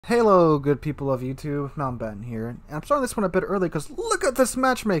Hello, good people of YouTube. Mountbatten here, and I'm starting this one a bit early because look at this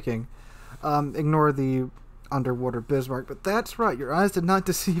matchmaking. Ignore the underwater Bismarck, but that's right. Your eyes did not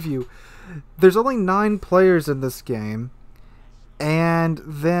deceive you. There's only 9 players in this game, and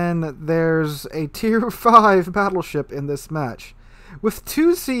then there's a Tier 5 Battleship in this match, with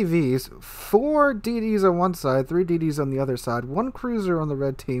 2 CVs, 4 DDs on one side, 3 DDs on the other side, 1 cruiser on the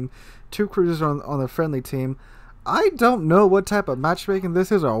red team, 2 cruisers on the friendly team. I don't know what type of matchmaking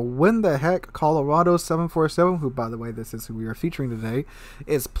this is or when the heck Colorado 747, who by the way this is who we are featuring today,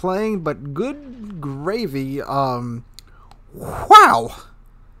 is playing, but good gravy. Wow,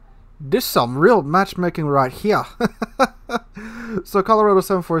 this some real matchmaking right here. So Colorado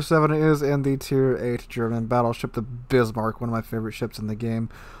 747 is in the Tier 8 German battleship, the Bismarck, one of my favorite ships in the game.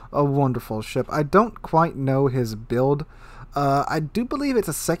 A wonderful ship. I don't quite know his build. I do believe it's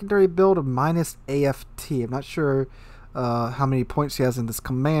a secondary build of minus AFT. I'm not sure how many points he has in this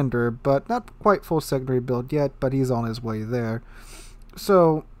commander, but not quite full secondary build yet, but he's on his way there.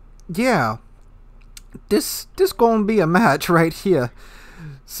 So, yeah, this gonna be a match right here.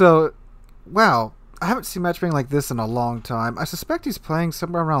 So, wow, I haven't seen matchmaking like this in a long time. I suspect he's playing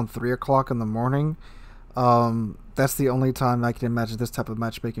somewhere around 3 o'clock in the morning. That's the only time I can imagine this type of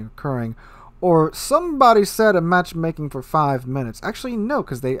matchmaking occurring. Or somebody said a matchmaking for 5 minutes. Actually, no,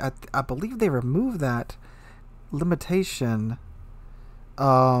 because I believe they removed that limitation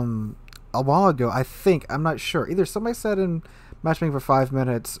a while ago. I think. I'm not sure. Either somebody said in matchmaking for 5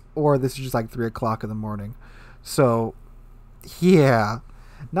 minutes, or this is just like 3 o'clock in the morning. So, yeah.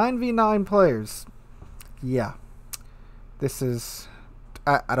 9v9 players. Yeah. This is...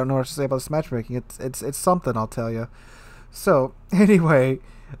 I don't know what to say about this matchmaking. It's something, I'll tell you. So, anyway...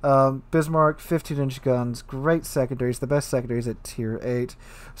 Bismarck, 15-inch guns, great secondaries, the best secondaries at Tier 8.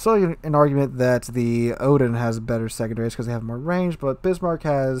 So an argument that the Odin has better secondaries because they have more range, but Bismarck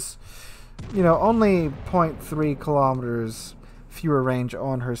has, you know, only 0.3 kilometers fewer range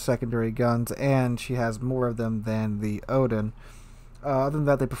on her secondary guns, and she has more of them than the Odin. Other than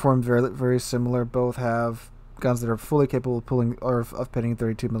that, they perform very similar. Both have guns that are fully capable of pulling or of pitting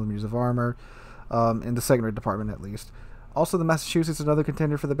 32 millimeters of armor, in the secondary department at least. Also, the Massachusetts is another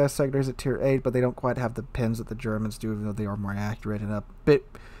contender for the best secondaries at Tier 8, but they don't quite have the pins that the Germans do, even though they are more accurate and a bit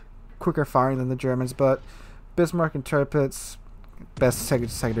quicker firing than the Germans. But Bismarck and Tirpitz, best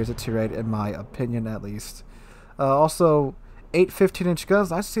secondaries at Tier 8, in my opinion, at least. Also, 8 15-inch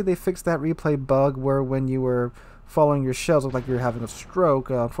guns. Nice to see they fixed that replay bug where when you were following your shells, it looked like you were having a stroke.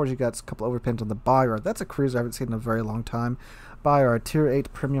 Unfortunately, you got a couple overpins on the Bayard. That's a cruiser I haven't seen in a very long time. Bayard, Tier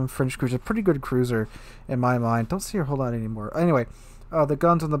 8 premium French cruiser. Pretty good cruiser in my mind. Don't see her a whole lot anymore. Anyway, the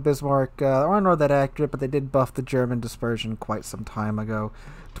guns on the Bismarck aren't all that accurate, but they did buff the German dispersion quite some time ago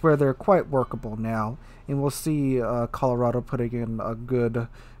to where they're quite workable now. And we'll see Colorado putting in a good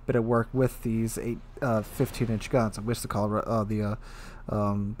bit of work with these 15-inch guns. I wish the Bismarck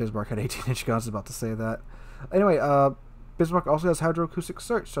had 18-inch guns. I was about to say that. Anyway, Bismarck also has hydroacoustic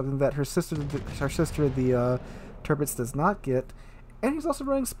search, something that her sister, the Tirpitz, does not get. And he's also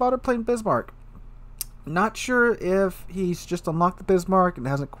running spotter plane Bismarck. Not sure if he's just unlocked the Bismarck and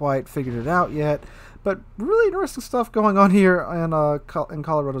hasn't quite figured it out yet, but really interesting stuff going on here in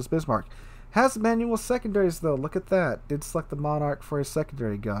Colorado's Bismarck. Has manual secondaries though. Look at that. Did select the Monarch for his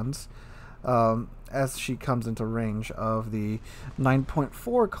secondary guns, as she comes into range of the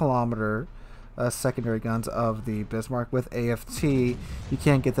 9.4 kilometer secondary guns of the Bismarck. With AFT, you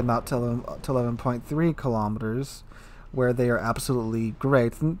can't get them out to 11.3 kilometers, where they are absolutely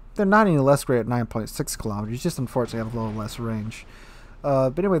great. They're not any less great at 9.6 kilometers, just unfortunately have a little less range.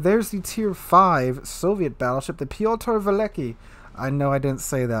 But anyway, there's the Tier 5 Soviet battleship, the Pyotr Velecki. I know I didn't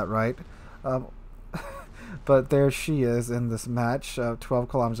say that right. But there she is in this match, 12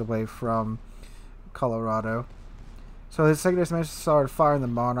 kilometers away from Colorado. So his secondaries managed to start firing the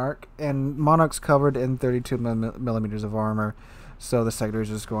Monarch, and Monarch's covered in 32 millimeters of armor, so the secondaries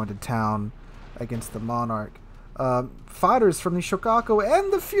are just going to town against the Monarch. Fighters from the Shokaku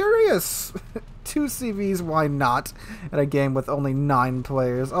and the Furious! 2 CVs, why not? In a game with only 9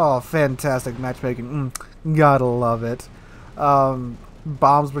 players. Oh, fantastic matchmaking. Gotta love it.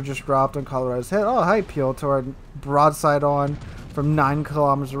 Bombs were just dropped on Colorado's head. Oh, hi, Pyotr. Broadside on from 9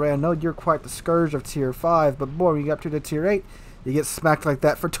 kilometers away. I know you're quite the scourge of Tier 5, but boy, when you get up to the Tier 8, you get smacked like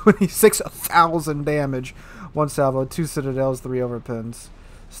that for 26,000 damage. 1 salvo, 2 citadels, 3 overpins.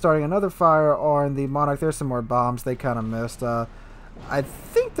 Starting another fire on the Monarch. There's some more bombs. They kind of missed. I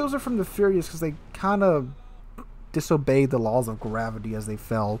think those are from the Furious because they kind of disobeyed the laws of gravity as they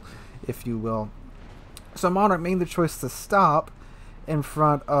fell, if you will. So Monarch made the choice to stop in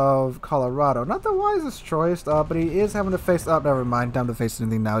front of Colorado. Not the wisest choice, but he is having to face up. Never mind, time to face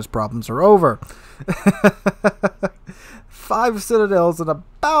anything now. His problems are over. 5 citadels in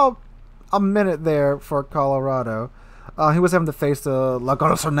about a minute there for Colorado. He was having to face the La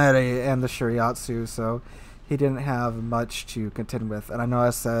Garçonnerie and the Shiriatsu, so he didn't have much to contend with. And I know I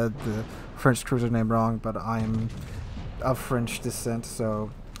said the French cruiser name wrong, but I'm of French descent,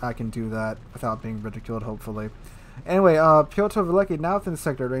 so I can do that without being ridiculed, hopefully. Anyway, Pyotr Velecki now within the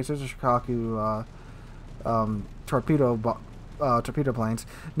sector range. There's a Shikaku torpedo planes.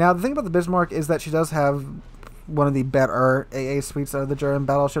 Now, the thing about the Bismarck is that she does have one of the better AA suites out of the German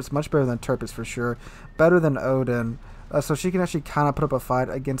battleships. Much better than Tirpitz for sure. Better than Odin. So she can actually kind of put up a fight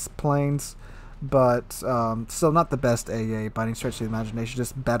against planes. But still not the best AA by any stretch of the imagination.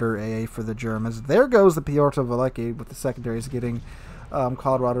 Just better AA for the Germans. There goes the Pyotr Velecki with the secondaries getting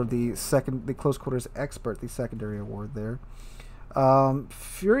Colorado the close quarters expert, the secondary award there.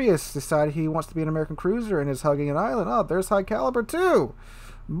 Furious decided he wants to be an American cruiser and is hugging an island. Oh, there's high caliber too.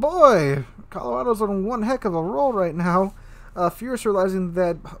 Boy, Colorado's on one heck of a roll right now. Furious realizing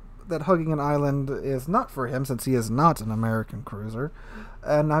that hugging an island is not for him since he is not an American cruiser.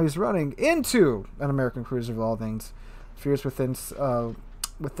 And now he's running into an American cruiser of all things. Furious within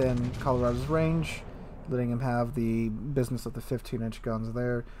Colorado's range, letting him have the business of the 15-inch guns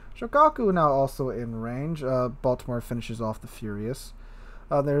there. Shokaku now also in range. Baltimore finishes off the Furious.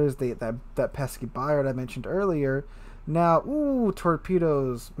 There is that pesky Bayard I mentioned earlier. Now,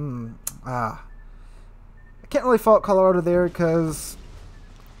 torpedoes. I can't really fault Colorado there because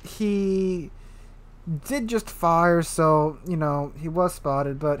he did just fire, so, you know, he was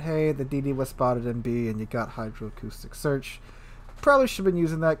spotted. But, hey, the DD was spotted in B, and you got hydroacoustic search. Probably should have been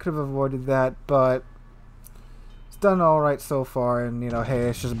using that. Could have avoided that, but done all right so far, and you know, hey,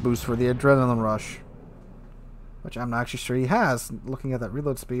 it's just a boost for the adrenaline rush, which I'm not actually sure he has. Looking at that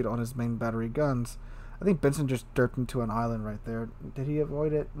reload speed on his main battery guns, I think Benson just derped into an island right there. Did he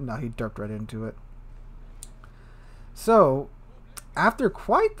avoid it? No, he derped right into it. So, after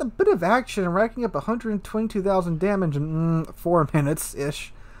quite a bit of action, racking up 122,000 damage in 4 minutes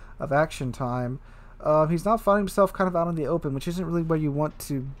ish of action time, he's now finding himself kind of out in the open, which isn't really where you want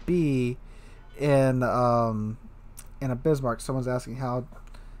to be in a Bismarck. Someone's asking how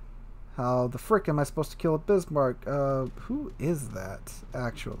the frick am I supposed to kill a Bismarck? Who is that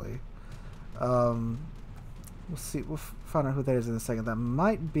actually? We'll see. We'll find out who that is in a second. That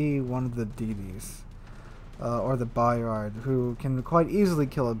might be one of the DDs, or the Bayard, who can quite easily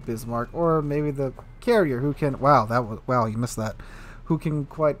kill a Bismarck, or maybe the carrier who can. Wow, you missed that. Who can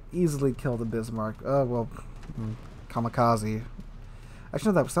quite easily kill the Bismarck? Kamikaze.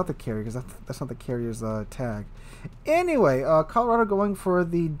 Actually, no, that's not the carrier, because that's not the carrier's tag. Anyway, Colorado going for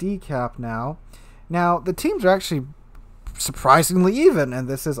the decap now. Now, the teams are actually surprisingly even, and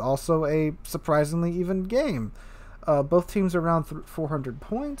this is also a surprisingly even game. Both teams are around 400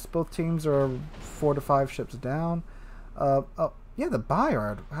 points. Both teams are 4 to 5 ships down. Yeah, the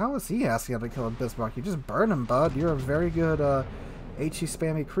Bayard. How is he asking how to kill a Bismarck? You just burn him, bud. You're a very good HE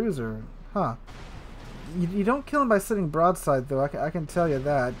spammy cruiser. Huh. You don't kill him by sitting broadside, though. I can tell you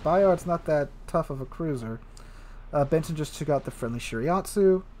that. Bayard's not that tough of a cruiser. Benson just took out the friendly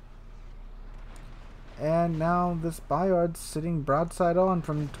Shiriatsu. And now this Bayard's sitting broadside on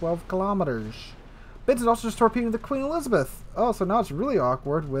from 12 kilometers. Benson also just torpedoed the Queen Elizabeth. Oh, so now it's really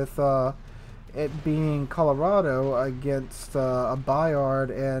awkward with it being Colorado against a Bayard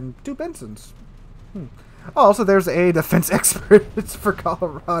and 2 Bensons. Oh, also there's a defense expert for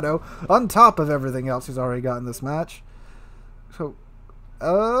Colorado on top of everything else he's already got in this match. So,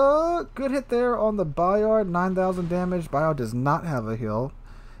 good hit there on the Bayard, 9,000 damage. Bayard does not have a hill.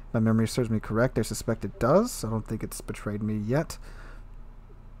 If my memory serves me correct, I suspect it does. I don't think it's betrayed me yet.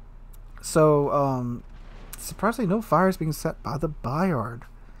 So, surprisingly, no fire is being set by the Bayard.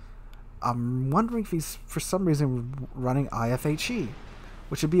 I'm wondering if he's, for some reason, running IFHE,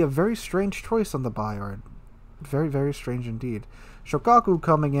 which would be a very strange choice on the Bayard. Very, very strange indeed. Shokaku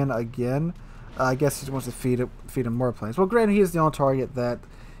coming in again. I guess he wants to feed him more planes. Well, granted, he is the only target that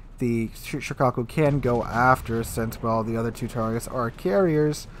the Shokaku can go after, since, well, the other 2 targets are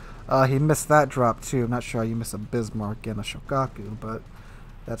carriers. He missed that drop, too. I'm not sure how you miss a Bismarck and a Shokaku, but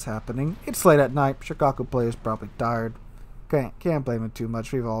that's happening. It's late at night. Shokaku players probably tired. Can't blame him too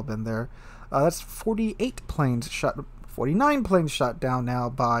much. We've all been there. That's 48 planes shot, 49 planes shot down now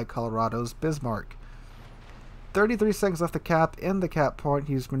by Colorado's Bismarck. 33 seconds left to cap. In the cap point,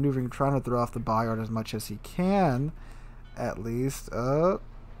 he's maneuvering, trying to throw off the Bayard as much as he can, at least. Nope,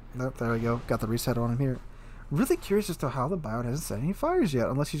 there we go. Got the reset on him here. Really curious as to how the Bayard hasn't set any fires yet,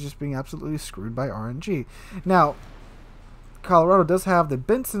 unless he's just being absolutely screwed by RNG. Now, Colorado does have the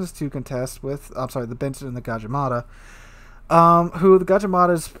Bensons to contest with. I'm sorry, the Benson and the Gajimata. Who the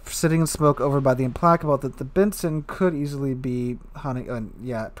Gajimata is sitting in smoke over by the Implacable, that the Benson could easily be hunting,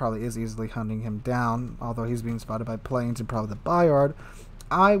 yeah, it probably is easily hunting him down, although he's being spotted by planes and probably the Bayard.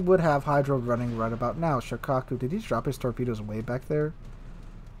 I would have Hydro running right about now. Shikaku, did he drop his torpedoes way back there?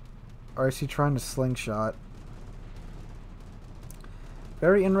 Or is he trying to slingshot?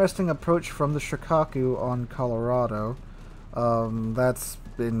 Very interesting approach from the Shikaku on Colorado. That's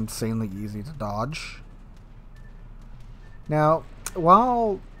insanely easy to dodge. Now,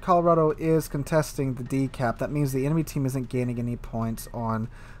 while Colorado is contesting the D cap, that means the enemy team isn't gaining any points on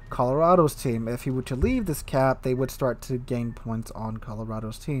Colorado's team. If he were to leave this cap, they would start to gain points on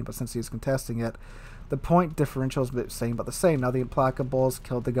Colorado's team. But since he's contesting it, the point differential is the same but the same. Now the Implacables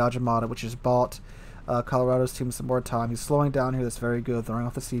killed the Gajimata, which has bought Colorado's team some more time. He's slowing down here. That's very good. Throwing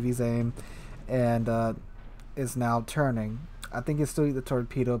off the CV's aim. And is now turning. I think he'll still eat the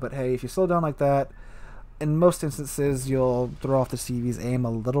torpedo, but hey, if you slow down like that, in most instances, you'll throw off the CV's aim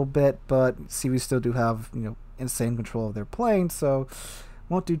a little bit, but CVs still do have, insane control of their plane, so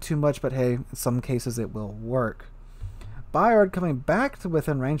won't do too much, but hey, in some cases it will work. Bayard coming back to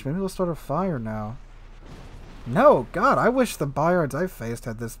within range. Maybe we'll start a fire now. No, God, I wish the Bayards I faced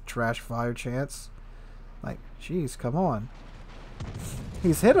had this trash fire chance. Like, jeez, come on.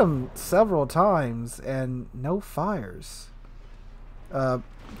 He's hit him several times, and no fires.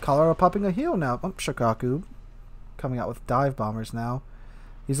 Colorado popping a heel now. Shikaku coming out with dive bombers now.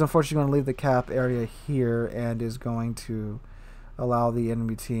 He's unfortunately going to leave the cap area here and is going to allow the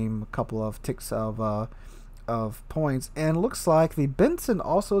enemy team a couple of ticks of points. And looks like the Benson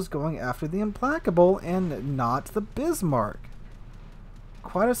also is going after the Implacable and not the Bismarck.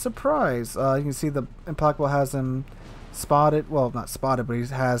 Quite a surprise. You can see the Implacable has him spotted. Well, not spotted, but he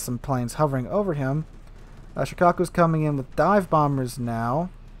has some planes hovering over him. Shikaku's coming in with dive bombers now.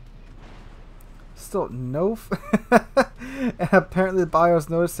 Still no... and apparently the Bayard's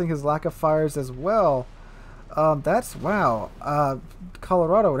noticing his lack of fires as well. That's... Wow.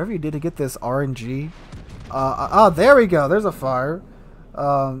 Colorado, whatever you did to get this RNG. There we go. There's a fire.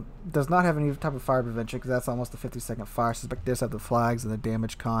 Does not have any type of fire prevention because that's almost a 50-second fire. Suspect this have the flags and the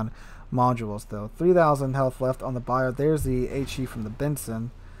damage con modules, though. 3,000 health left on the Bayard. There's the HE from the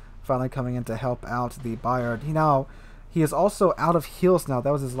Benson. Finally coming in to help out the Bayard. He is also out of heals now.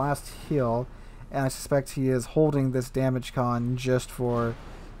 That was his last heal. And I suspect he is holding this damage con just for,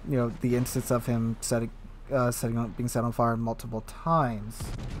 the instance of him being set on fire multiple times.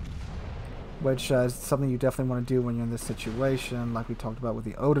 Which is something you definitely want to do when you're in this situation, like we talked about with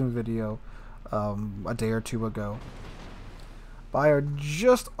the Odin video a day or two ago. Bayard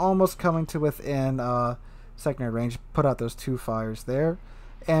just almost coming to within secondary range. Put out those 2 fires there.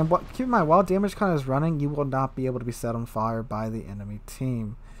 And keep in mind, while damage con is running, you will not be able to be set on fire by the enemy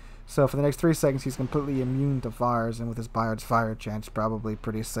team. So for the next 3 seconds, he's completely immune to fires, and with his Bayard's fire chance, probably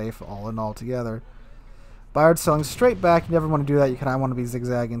pretty safe all in all together. Bayard selling straight back. You never want to do that. You kind of want to be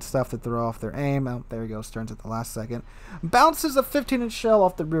zigzagging stuff to throw off their aim. Oh, there he goes. Turns at the last second. Bounces a 15-inch shell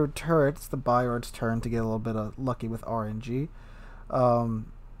off the rear turret. It's the Bayard's turn to get a little bit of lucky with RNG.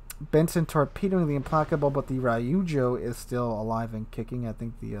 Benson torpedoing the Implacable, but the Ryujo is still alive and kicking. I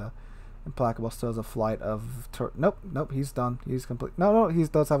think the Implacable still has a flight of... Nope, he's done. He's complete. No, he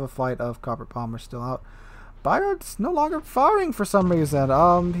does have a flight of Copper Palmer still out. Bayard's no longer firing for some reason.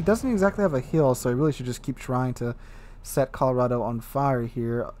 He doesn't exactly have a heal, so he really should just keep trying to set Colorado on fire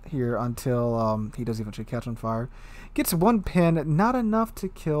here until he does eventually catch on fire. Gets 1 pin, not enough to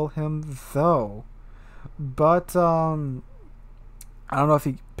kill him though. But I don't know if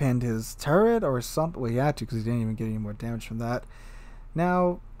he pinned his turret or something. Well, he had to because he didn't even get any more damage from that.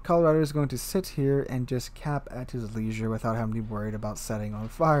 Now Colorado is going to sit here and just cap at his leisure without having to be worried about setting on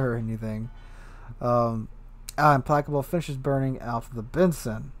fire or anything. Implacable finishes burning out the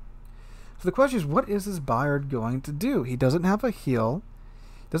Benson. So the question is, what is this Bayard going to do? He doesn't have a heal.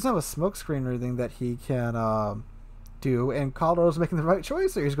 Doesn't have a smoke screen or anything that he can do. And Colorado's making the right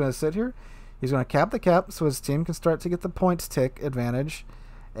choice. So he's going to sit here. He's going to cap the cap so his team can start to get the points tick advantage.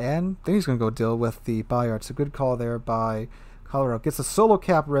 And then he's going to go deal with the Bayard. So good call there by Colorado. Gets a solo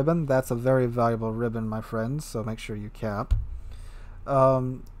cap ribbon. That's a very valuable ribbon, my friends. So make sure you cap.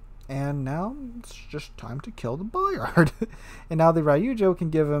 And now it's just time to kill the Bayard. And now the Ryujo can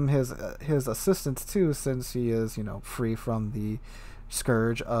give him his assistance too, since he is, free from the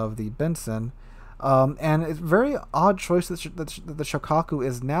scourge of the Benson. And it's a very odd choice that the Shikaku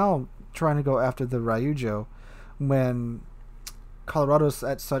is now trying to go after the Ryujo when Colorado's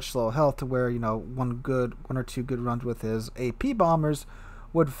at such low health to where, one or two good runs with his AP bombers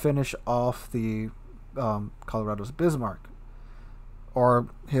would finish off the Colorado's Bismarck. or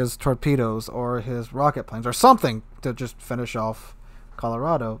his torpedoes, or his rocket planes, or something to just finish off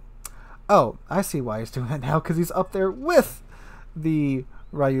Colorado. Oh, I see why he's doing it now, because he's up there with the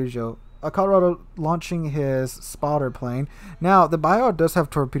Ryujo. Colorado launching his spotter plane. Now, the Bayard does have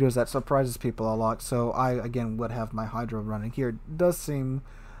torpedoes. That surprises people a lot, so I, again, would have my Hydro running here. It does seem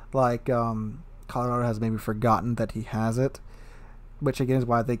like Colorado has maybe forgotten that he has it, which, again, is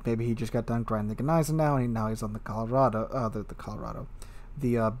why I think maybe he just got done grinding the Gneisenau, now, and now he's on the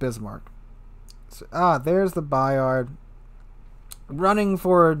the Bismarck. So, there's the Bayard running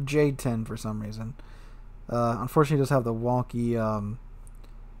for J10 for some reason. Unfortunately, he does have the wonky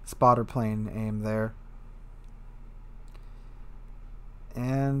spotter plane aim there.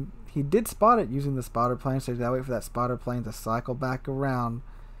 And he did spot it using the spotter plane, so he's got to wait for that spotter plane to cycle back around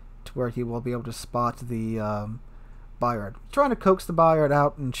to where he will be able to spot the Bayard. Trying to coax the Bayard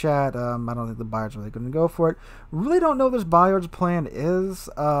out in chat. I don't think the Bayard's really going to go for it. Really don't know what this Bayard's plan is.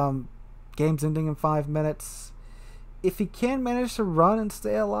 Game's ending in 5 minutes. If he can manage to run and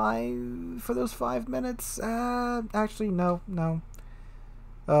stay alive for those 5 minutes, actually, no.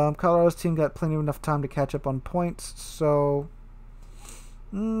 Colorado's team got plenty of enough time to catch up on points, so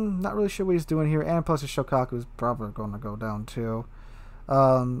not really sure what he's doing here. And plus, his Shokaku is probably going to go down too.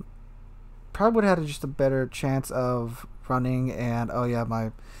 Probably would have had just a better chance of running. And oh yeah,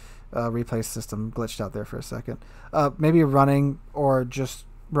 my replay system glitched out there for a second. Maybe running, or just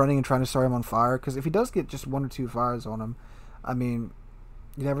running and trying to start him on fire. Because if he does get just 1 or 2 fires on him, I mean,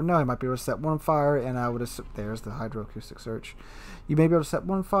 you never know. He might be able to set 1 fire, and I would have. There's the hydroacoustic search. You may be able to set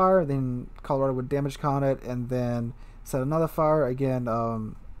 1 fire, then Colorado would damage con it, and then set another fire. Again, I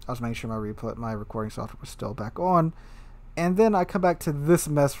was making sure my recording software was still back on, and then I come back to this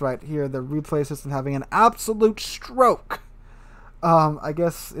mess right here. The replay system having an absolute stroke. I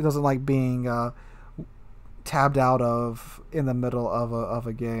guess it doesn't like being tabbed out of in the middle of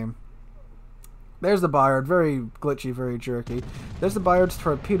a game. There's the Bayard, very glitchy, very jerky. There's the Bayard's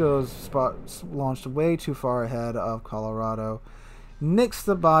torpedoes launched way too far ahead of Colorado. Nicks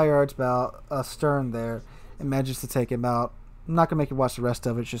the Bayard's bow stern there and manages to take him out. I'm not going to make you watch the rest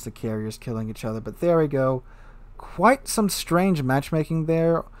of it, it's just the carriers killing each other. But there we go. Quite some strange matchmaking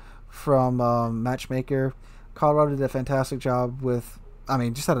there from Matchmaker. Colorado did a fantastic job with, I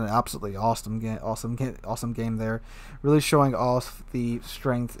mean, just had an absolutely awesome game there. Really showing off the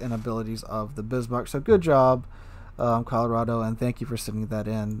strength and abilities of the Bismarck. So good job, Colorado, and thank you for sending that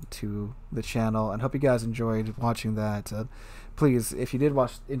in to the channel. And hope you guys enjoyed watching that. Please, if you did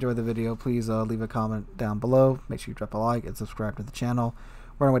enjoy the video, please leave a comment down below. Make sure you drop a like and subscribe to the channel.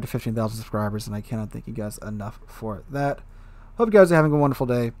 We're on our way to 15,000 subscribers, and I cannot thank you guys enough for that. Hope you guys are having a wonderful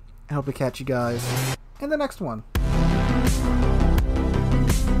day, and hope to catch you guys in the next one.